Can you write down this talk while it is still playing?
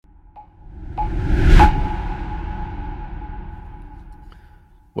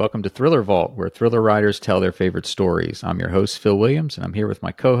Welcome to Thriller Vault, where thriller writers tell their favorite stories. I'm your host, Phil Williams, and I'm here with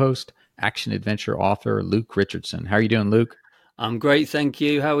my co-host, action adventure author Luke Richardson. How are you doing, Luke? I'm great, thank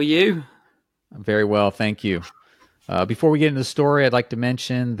you. How are you? I'm very well, thank you. Before we get into the story, I'd like to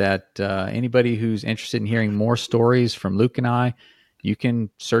mention that anybody who's interested in hearing more stories from Luke and I, you can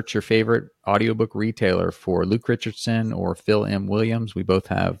search your favorite audiobook retailer for Luke Richardson or Phil M. Williams. We both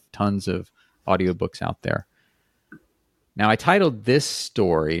have tons of audiobooks out there. Now, I titled this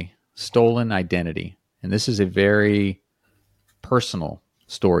story Stolen Identity, and this is a very personal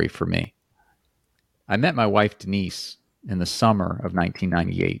story for me. I met my wife, Denise, in the summer of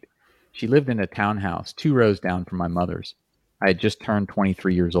 1998. She lived in a townhouse 2 rows down from my mother's. I had just turned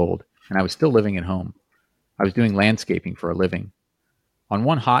 23 years old, and I was still living at home. I was doing landscaping for a living. On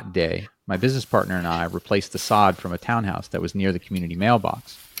one hot day, my business partner and I replaced the sod from a townhouse that was near the community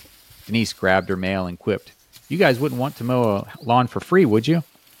mailbox. Denise grabbed her mail and quipped, "You guys wouldn't want to mow a lawn for free, would you?"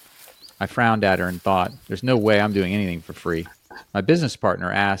 I frowned at her and thought, there's no way I'm doing anything for free. My business partner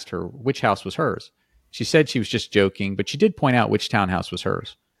asked her which house was hers. She said she was just joking, but she did point out which townhouse was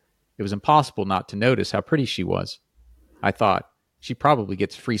hers. It was impossible not to notice how pretty she was. I thought, she probably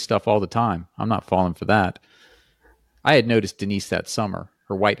gets free stuff all the time. I'm not falling for that. I had noticed Denise that summer.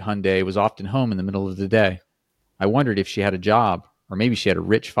 Her white Hyundai was often home in the middle of the day. I wondered if she had a job, or maybe she had a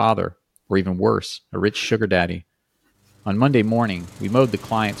rich father, or even worse, a rich sugar daddy. On Monday morning, we mowed the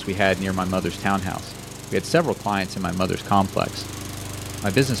clients we had near my mother's townhouse. We had several clients in my mother's complex. My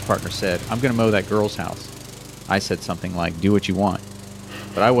business partner said, "I'm going to mow that girl's house." I said something like, "Do what you want."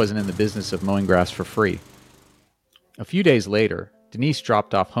 But I wasn't in the business of mowing grass for free. A few days later, Denise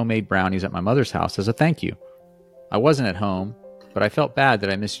dropped off homemade brownies at my mother's house as a thank you. I wasn't at home, but I felt bad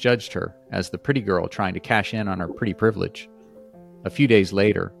that I misjudged her as the pretty girl trying to cash in on her pretty privilege. A few days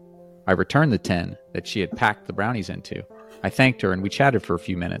later, I returned the tin that she had packed the brownies into. I thanked her and we chatted for a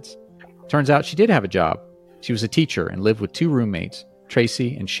few minutes. Turns out she did have a job. She was a teacher and lived with 2 roommates,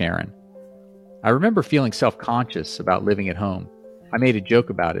 Tracy and Sharon. I remember feeling self-conscious about living at home. I made a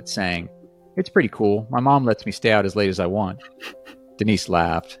joke about it, saying, "It's pretty cool. My mom lets me stay out as late as I want." Denise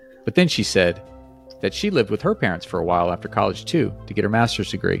laughed, but then she said that she lived with her parents for a while after college too, to get her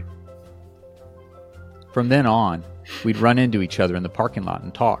master's degree. From then on, we'd run into each other in the parking lot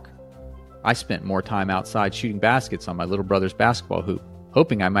and talk. I spent more time outside shooting baskets on my little brother's basketball hoop,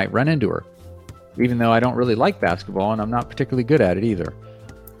 hoping I might run into her, even though I don't really like basketball and I'm not particularly good at it either.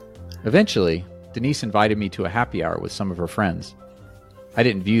 Eventually, Denise invited me to a happy hour with some of her friends. I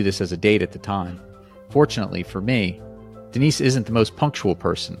didn't view this as a date at the time. Fortunately for me, Denise isn't the most punctual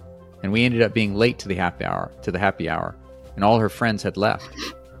person, and we ended up being late to the happy hour, and all her friends had left.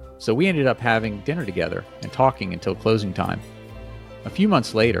 So we ended up having dinner together and talking until closing time. A few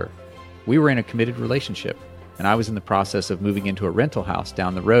months later, we were in a committed relationship, and I was in the process of moving into a rental house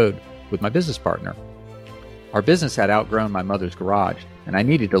down the road with my business partner. Our business had outgrown my mother's garage, and I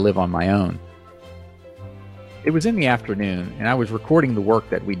needed to live on my own. It was in the afternoon, and I was recording the work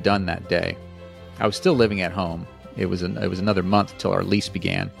that we'd done that day. I was still living at home. It was another month till our lease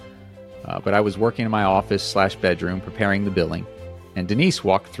began, but I was working in my office/bedroom preparing the billing, and Denise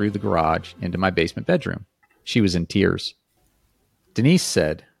walked through the garage into my basement bedroom. She was in tears. Denise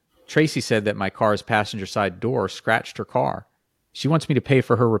said, "Tracy said that my car's passenger side door scratched her car. She wants me to pay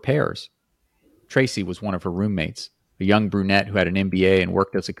for her repairs." Tracy was one of her roommates, a young brunette who had an MBA and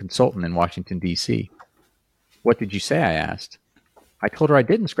worked as a consultant in Washington, D.C. "What did you say?" I asked. "I told her I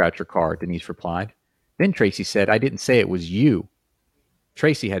didn't scratch her car," Denise replied. Then Tracy said, "I didn't say it was you."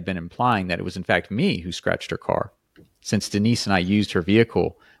 Tracy had been implying that it was in fact me who scratched her car, since Denise and I used her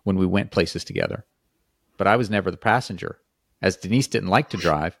vehicle when we went places together. But I was never the passenger, as Denise didn't like to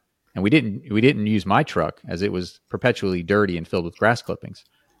drive, and we didn't use my truck as it was perpetually dirty and filled with grass clippings.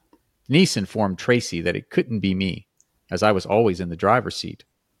 Denise informed Tracy that it couldn't be me, as I was always in the driver's seat.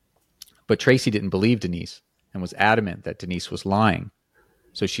 But Tracy didn't believe Denise and was adamant that Denise was lying,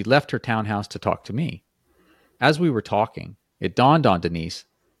 so she left her townhouse to talk to me. As we were talking, it dawned on Denise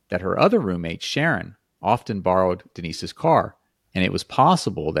that her other roommate, Sharon, often borrowed Denise's car, and it was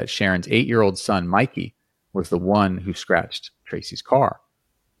possible that Sharon's 8-year-old son, Mikey, was the one who scratched Tracy's car.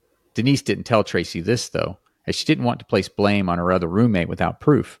 Denise didn't tell Tracy this, though, as she didn't want to place blame on her other roommate without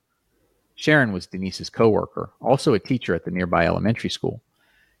proof. Sharon was Denise's coworker, also a teacher at the nearby elementary school.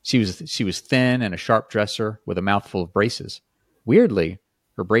 She was thin and a sharp dresser with a mouthful of braces. Weirdly,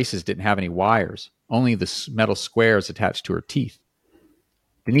 her braces didn't have any wires, only the metal squares attached to her teeth.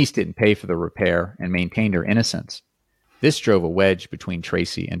 Denise didn't pay for the repair and maintained her innocence. This drove a wedge between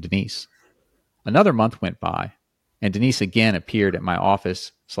Tracy and Denise. Another month went by, and Denise again appeared at my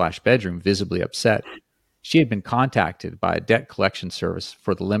office/bedroom visibly upset. She had been contacted by a debt collection service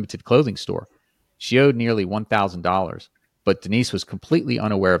for the limited clothing store. She owed nearly $1,000, but Denise was completely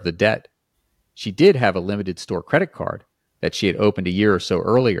unaware of the debt. She did have a limited store credit card that she had opened a year or so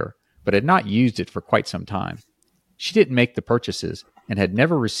earlier, but had not used it for quite some time. She didn't make the purchases and had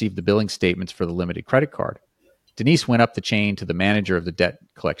never received the billing statements for the limited credit card. Denise went up the chain to the manager of the debt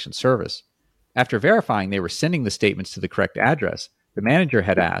collection service. After verifying they were sending the statements to the correct address, the manager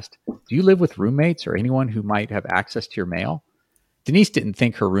had asked, "Do you live with roommates or anyone who might have access to your mail?" Denise didn't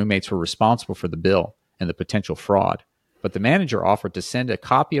think her roommates were responsible for the bill and the potential fraud, but the manager offered to send a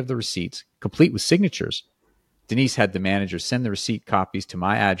copy of the receipts, complete with signatures. Denise had the manager send the receipt copies to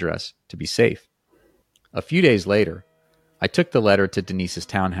my address to be safe. A few days later, I took the letter to Denise's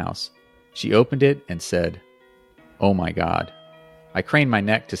townhouse. She opened it and said, "Oh my God." I craned my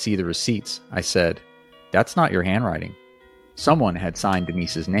neck to see the receipts. I said, "That's not your handwriting." Someone had signed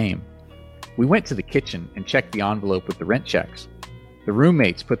Denise's name. We went to the kitchen and checked the envelope with the rent checks. The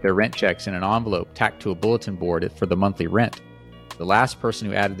roommates put their rent checks in an envelope tacked to a bulletin board for the monthly rent. The last person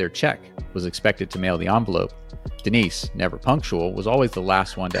who added their check was expected to mail the envelope. Denise, never punctual, was always the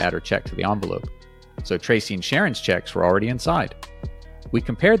last one to add her check to the envelope. So Tracy and Sharon's checks were already inside. We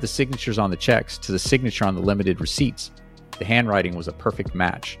compared the signatures on the checks to the signature on the limited receipts. The handwriting was a perfect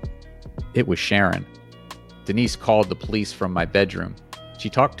match. It was Sharon. Denise called the police from my bedroom. She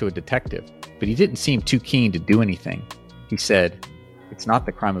talked to a detective, but he didn't seem too keen to do anything. He said, "It's not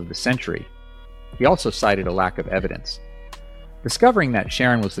the crime of the century." He also cited a lack of evidence. Discovering that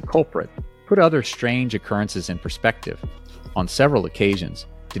Sharon was the culprit put other strange occurrences in perspective. On several occasions,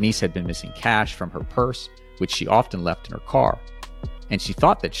 Denise had been missing cash from her purse, which she often left in her car. And she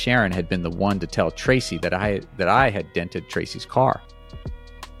thought that Sharon had been the one to tell Tracy that I had dented Tracy's car.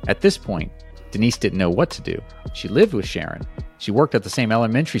 At this point, Denise didn't know what to do. She lived with Sharon. She worked at the same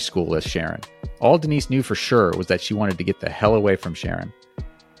elementary school as Sharon. All Denise knew for sure was that she wanted to get the hell away from Sharon.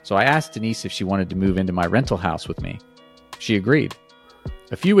 So I asked Denise if she wanted to move into my rental house with me. She agreed.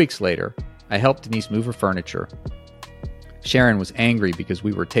 A few weeks later, I helped Denise move her furniture. Sharon was angry because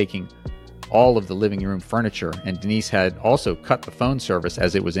we were taking all of the living room furniture, and Denise had also cut the phone service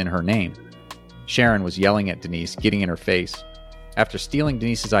as it was in her name. Sharon was yelling at Denise, getting in her face. After stealing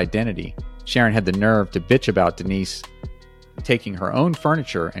Denise's identity, Sharon had the nerve to bitch about Denise taking her own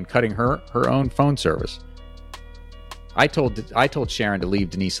furniture and cutting her own phone service. I told Sharon to leave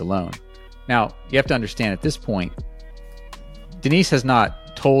Denise alone. Now, you have to understand at this point, Denise has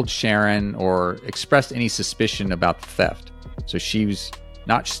not told Sharon or expressed any suspicion about the theft. So she was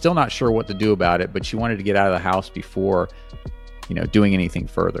still not sure what to do about it, but she wanted to get out of the house before, doing anything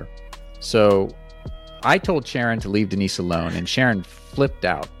further. So I told Sharon to leave Denise alone, and Sharon flipped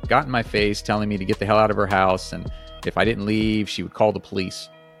out, got in my face, telling me to get the hell out of her house, and if I didn't leave, she would call the police.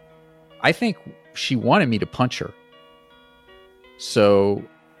 I think she wanted me to punch her. So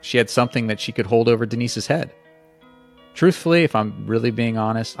she had something that she could hold over Denise's head. Truthfully, if I'm really being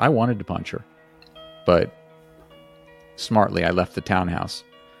honest, I wanted to punch her. But smartly, I left the townhouse.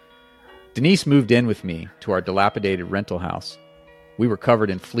 Denise moved in with me to our dilapidated rental house. We were covered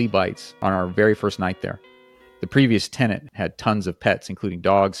in flea bites on our very first night there. The previous tenant had tons of pets, including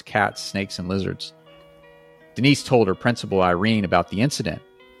dogs, cats, snakes, and lizards. Denise told her principal, Irene, about the incident.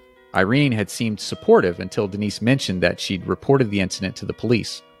 Irene had seemed supportive until Denise mentioned that she'd reported the incident to the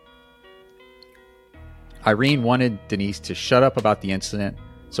police. Irene wanted Denise to shut up about the incident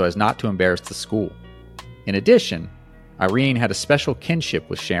so as not to embarrass the school. In addition, Irene had a special kinship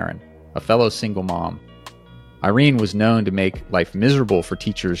with Sharon, a fellow single mom. Irene was known to make life miserable for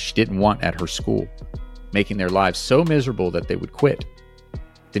teachers she didn't want at her school, making their lives so miserable that they would quit.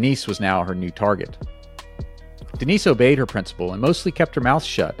 Denise was now her new target. Denise obeyed her principal and mostly kept her mouth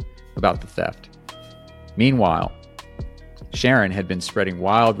shut about the theft. Meanwhile, Sharon had been spreading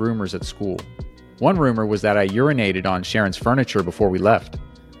wild rumors at school. One rumor was that I urinated on Sharon's furniture before we left.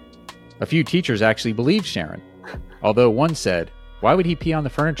 A few teachers actually believed Sharon, although one said, "Why would he pee on the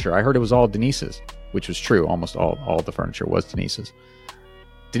furniture? I heard it was all Denise's," which was true. Almost all the furniture was Denise's.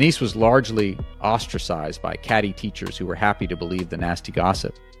 Denise was largely ostracized by catty teachers who were happy to believe the nasty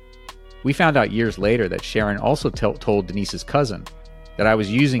gossip. We found out years later that Sharon also told Denise's cousin that I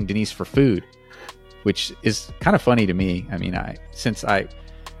was using Denise for food, which is kind of funny to me. I mean,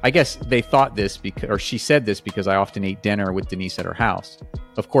 I guess they thought this or she said this because I often ate dinner with Denise at her house.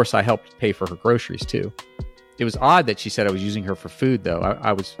 Of course, I helped pay for her groceries too. It was odd that she said I was using her for food, though.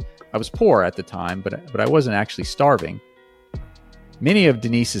 I was poor at the time, but I wasn't actually starving. Many of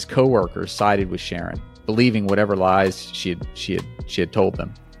Denise's coworkers sided with Sharon, believing whatever lies she had told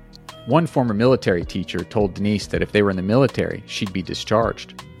them. One former military teacher told Denise that if they were in the military, she'd be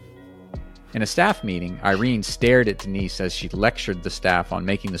discharged. In a staff meeting, Irene stared at Denise as she lectured the staff on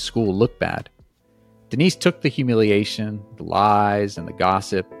making the school look bad. Denise took the humiliation, the lies, and the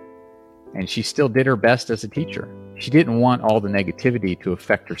gossip, and she still did her best as a teacher. She didn't want all the negativity to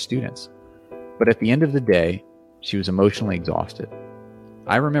affect her students. But at the end of the day, she was emotionally exhausted.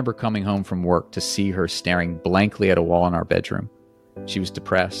 I remember coming home from work to see her staring blankly at a wall in our bedroom. She was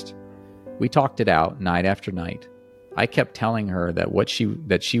depressed. We talked it out night after night. I kept telling her that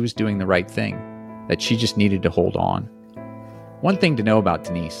she was doing the right thing, that she just needed to hold on. One thing to know about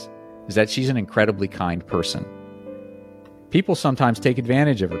Denise is that she's an incredibly kind person. People sometimes take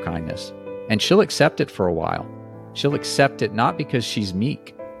advantage of her kindness, and she'll accept it for a while. She'll accept it not because she's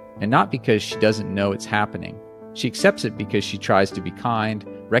meek, and not because she doesn't know it's happening. She accepts it because she tries to be kind,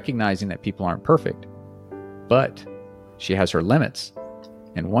 recognizing that people aren't perfect. But she has her limits,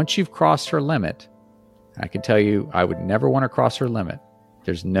 and once you've crossed her limit, I can tell you, I would never want to cross her limit.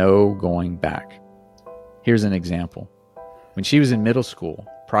 There's no going back. Here's an example. When she was in middle school,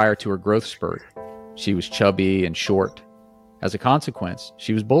 prior to her growth spurt, she was chubby and short. As a consequence,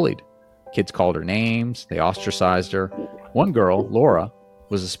 she was bullied. Kids called her names, they ostracized her. One girl, Laura,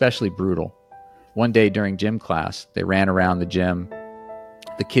 was especially brutal. One day during gym class, they ran around the gym.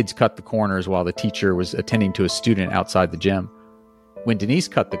 The kids cut the corners while the teacher was attending to a student outside the gym. When Denise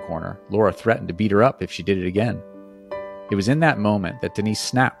cut the corner, Laura threatened to beat her up if she did it again. It was in that moment that Denise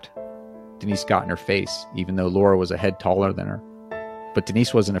snapped. Denise got in her face, even though Laura was a head taller than her. But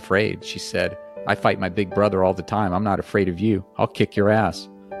Denise wasn't afraid. She said, "I fight my big brother all the time. I'm not afraid of you. I'll kick your ass."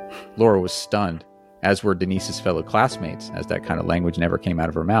 Laura was stunned, as were Denise's fellow classmates, as that kind of language never came out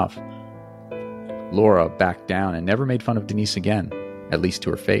of her mouth. Laura backed down and never made fun of Denise again, at least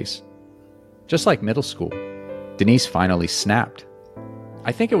to her face. Just like middle school, Denise finally snapped.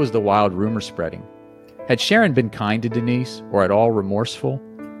 I think it was the wild rumor spreading. Had Sharon been kind to Denise or at all remorseful,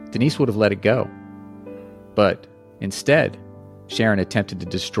 Denise would have let it go. But instead, Sharon attempted to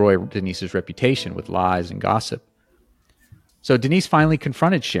destroy Denise's reputation with lies and gossip. So Denise finally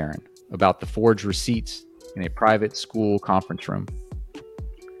confronted Sharon about the forged receipts in a private school conference room.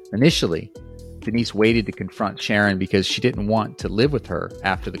 Initially, Denise waited to confront Sharon because she didn't want to live with her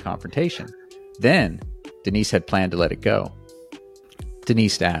after the confrontation. Then, Denise had planned to let it go.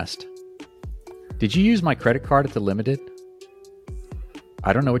 Denise asked, "Did you use my credit card at the Limited?"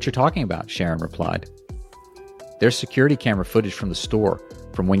 "I don't know what you're talking about," Sharon replied. "There's security camera footage from the store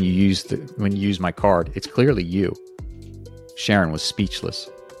from when you used my card. It's clearly you." Sharon was speechless.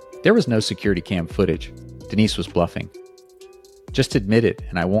 There was no security cam footage. Denise was bluffing. "Just admit it,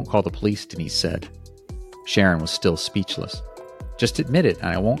 and I won't call the police," Denise said. Sharon was still speechless. "Just admit it, and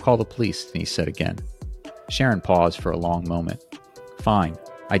I won't call the police," Denise said again. Sharon paused for a long moment. "Fine,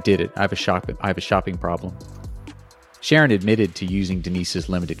 I did it. I have a shopping problem." Sharon admitted to using Denise's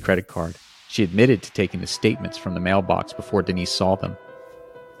Limited credit card. She admitted to taking the statements from the mailbox before Denise saw them.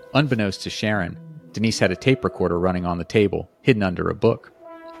 Unbeknownst to Sharon, Denise had a tape recorder running on the table, hidden under a book.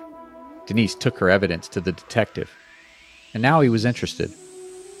 Denise took her evidence to the detective, and now he was interested.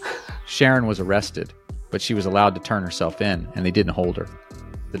 Sharon was arrested, but she was allowed to turn herself in, and they didn't hold her.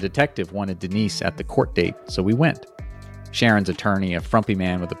 The detective wanted Denise at the court date, so we went. Sharon's attorney, a frumpy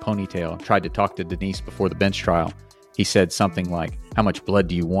man with a ponytail, tried to talk to Denise before the bench trial. He said something like, "How much blood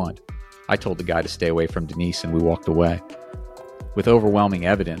do you want?" I told the guy to stay away from Denise, and we walked away. With overwhelming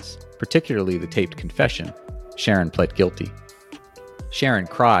evidence, particularly the taped confession, Sharon pled guilty. Sharon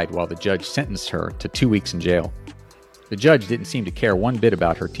cried while the judge sentenced her to 2 weeks in jail. The judge didn't seem to care one bit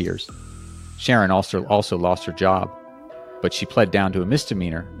about her tears. Sharon also lost her job, but she pled down to a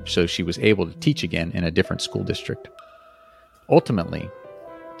misdemeanor, so she was able to teach again in a different school district. Ultimately,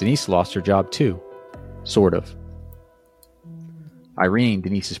 Denise lost her job too. Sort of. Irene,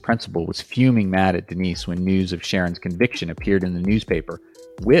 Denise's principal, was fuming mad at Denise when news of Sharon's conviction appeared in the newspaper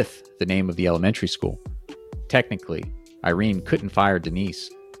with the name of the elementary school. Technically, Irene couldn't fire Denise,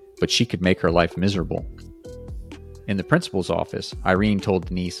 but she could make her life miserable. In the principal's office, Irene told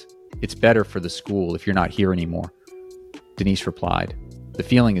Denise, "It's better for the school if you're not here anymore." Denise replied, "The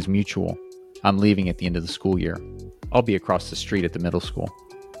feeling is mutual. I'm leaving at the end of the school year. I'll be across the street at the middle school."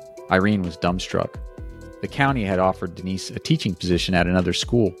 Irene was dumbstruck. The county had offered Denise a teaching position at another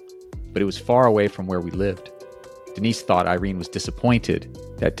school, but it was far away from where we lived. Denise thought Irene was disappointed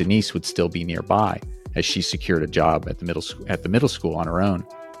that Denise would still be nearby, as she secured a job at the middle school on her own.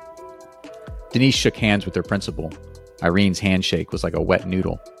 Denise shook hands with her principal. Irene's handshake was like a wet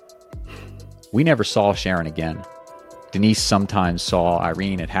noodle. We never saw Sharon again. Denise sometimes saw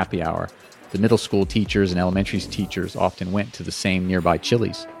Irene at happy hour. The middle school teachers and elementary teachers often went to the same nearby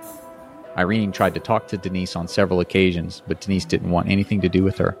Chili's. Irene tried to talk to Denise on several occasions, but Denise didn't want anything to do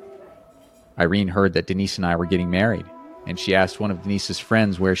with her. Irene heard that Denise and I were getting married, and she asked one of Denise's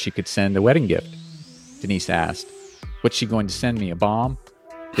friends where she could send a wedding gift. Denise asked, "What's she going to send me, a bomb?"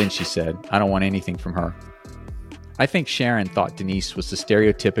 Then she said, "I don't want anything from her." I think Sharon thought Denise was the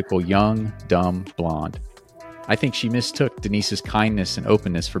stereotypical young, dumb blonde. I think she mistook Denise's kindness and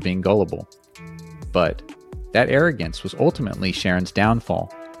openness for being gullible. But that arrogance was ultimately Sharon's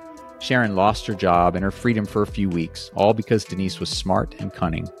downfall. Sharon lost her job and her freedom for a few weeks, all because Denise was smart and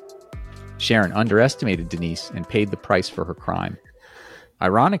cunning. Sharon underestimated Denise and paid the price for her crime.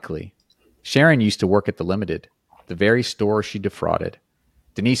 Ironically, Sharon used to work at the Limited, the very store she defrauded.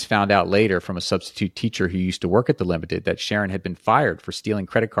 Denise found out later from a substitute teacher who used to work at the Limited that Sharon had been fired for stealing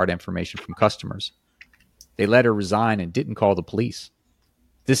credit card information from customers. They let her resign and didn't call the police.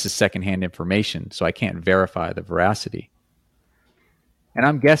 This is secondhand information, so I can't verify the veracity. And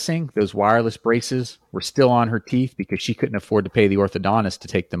I'm guessing those wireless braces were still on her teeth because she couldn't afford to pay the orthodontist to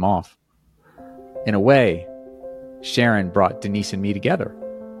take them off. In a way, Sharon brought Denise and me together.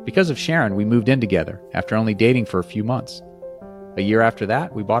 Because of Sharon, we moved in together after only dating for a few months. A year after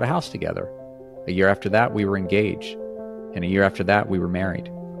that, we bought a house together. A year after that, we were engaged. And a year after that, we were married.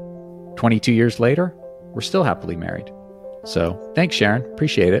 22 years later, we're still happily married. So thanks, Sharon.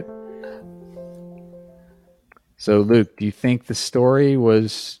 Appreciate it. So, Luke, do you think the story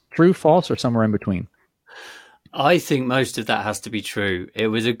was true, false, or somewhere in between? I think most of that has to be true. It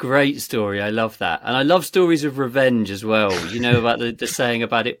was a great story. I love that. And I love stories of revenge as well. You know, about the saying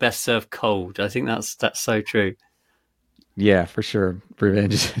about it best served cold. I think that's so true. Yeah, for sure.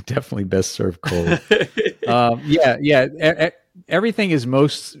 Revenge is definitely best served cold. Everything is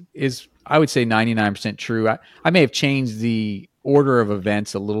I would say 99% true. I may have changed the order of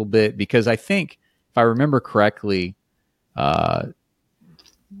events a little bit because I think, if I remember correctly,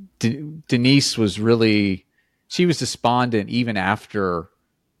 Denise was she was despondent even after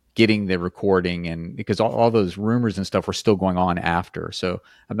getting the recording, and because all those rumors and stuff were still going on after. So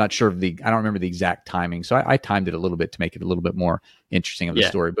I'm not sure I don't remember the exact timing. So I timed it a little bit to make it a little bit more interesting of the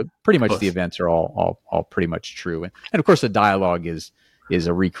story, but pretty much the events are all pretty much true. And of course the dialogue is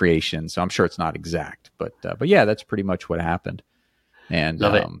a recreation. So I'm sure it's not exact, but yeah, that's pretty much what happened. And,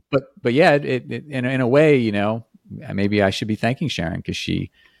 love it. But yeah, it in a way, you know, maybe I should be thanking Sharon because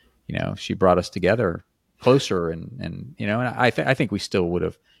she brought us together closer and you know, and I think we still would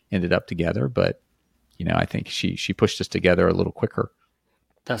have ended up together, but you know, I think she pushed us together a little quicker.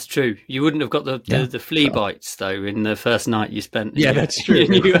 That's true. You wouldn't have got the flea bites though in the first night you spent. That's true.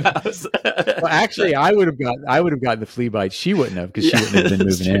 In your new house. Well, actually, I would have gotten the flea bites. She wouldn't have because she wouldn't have been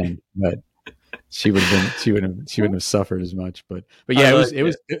moving in, but she wouldn't have suffered as much. But yeah, it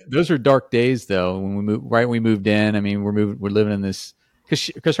was those were dark days though when we moved in. I mean, we're living in this.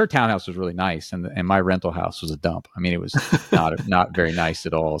 Because her townhouse was really nice, and my rental house was a dump. I mean, it was not very nice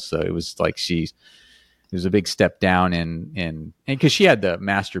at all. So it was like it was a big step down and because she had the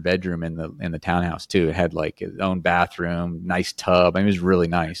master bedroom in the townhouse too. It had like its own bathroom, nice tub. I mean, it was really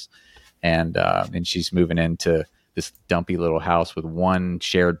nice. And she's moving into this dumpy little house with one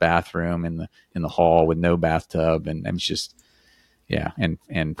shared bathroom in the hall with no bathtub, and it's just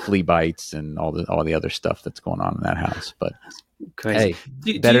and flea bites and all the other stuff that's going on in that house, but. Crazy.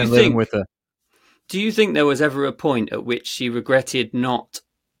 Hey, better than living with a. Do you think there was ever a point at which she regretted not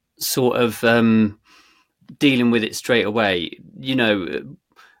sort of dealing with it straight away? You know,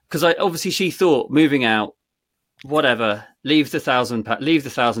 because obviously she thought moving out, whatever, leave the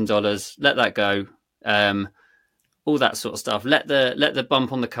 $1,000, let that go, all that sort of stuff. Let the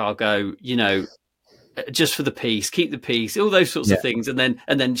bump on the car go. You know, just for the peace, keep the peace, all those sorts of things. And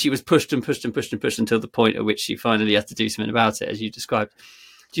then she was pushed until the point at which she finally had to do something about it, as you described.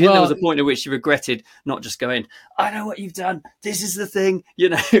 Do you think there was a point at which she regretted not just going, I know what you've done, this is the thing, you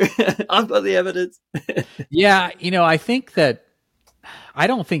know, I've got the evidence? Yeah, you know, I think that I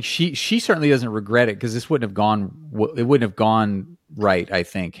don't think she certainly doesn't regret it because it wouldn't have gone right, I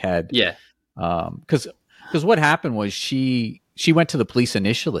think, had because what happened was she went to the police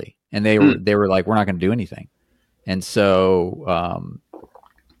initially. And they were like, we're not going to do anything. And so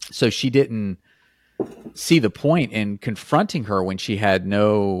she didn't see the point in confronting her when she had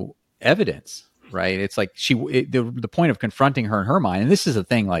no evidence, right? It's like the point of confronting her in her mind. And this is the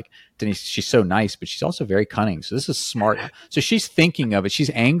thing, like Denise, she's so nice, but she's also very cunning. So this is smart. So she's thinking of it. She's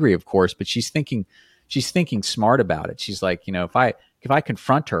angry, of course, but she's thinking smart about it. She's like, you know, if I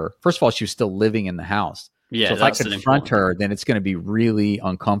confront her, first of all, she was still living in the house. Yeah, so if I confront her, then it's going to be really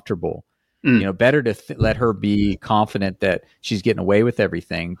uncomfortable. You know, better to let her be confident that she's getting away with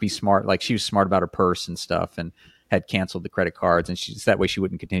everything. Be smart, like she was smart about her purse and stuff, and had canceled the credit cards, and that way she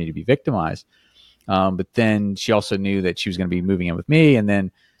wouldn't continue to be victimized. But then she also knew that she was going to be moving in with me, and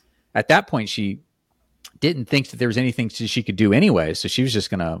then at that point, she didn't think that there was anything she could do anyway. So she was just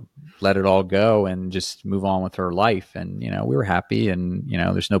going to let it all go and just move on with her life. And, we were happy, and,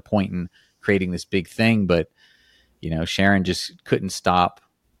 there's no point in creating this big thing. But, Sharon just couldn't stop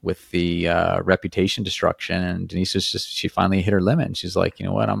with the reputation destruction. And Denise she finally hit her limit. And she's like, you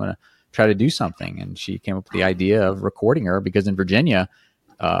know what, I'm going to try to do something. And she came up with the idea of recording her, because in Virginia,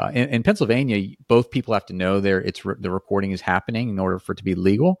 in Pennsylvania, both people have to know the recording is happening in order for it to be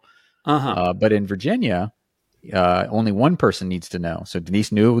legal. But in Virginia, only one person needs to know. So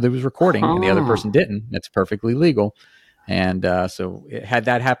Denise knew there was recording, and the other person didn't. That's perfectly legal. And so had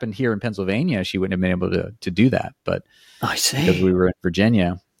that happened here in Pennsylvania, she wouldn't have been able to do that. But I see, because we were in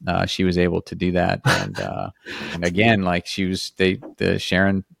Virginia, she was able to do that. And and again, like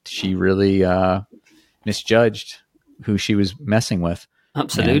Sharon, she really misjudged who she was messing with.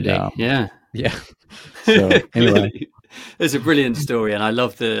 Absolutely, and, yeah. So anyway. It's a brilliant story, and I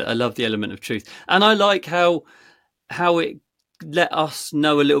love the element of truth, and I like how it let us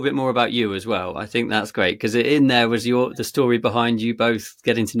know a little bit more about you as well. I think that's great, because in there was the story behind you both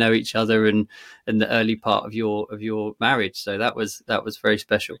getting to know each other and the early part of your marriage. So that was very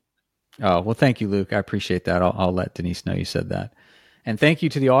special. Oh, well, thank you, Luke. I appreciate that. I'll let Denise know you said that. And thank you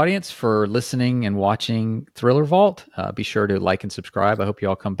to the audience for listening and watching Thriller Vault. Be sure to like and subscribe. I hope you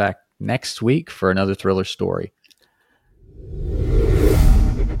all come back next week for another thriller story.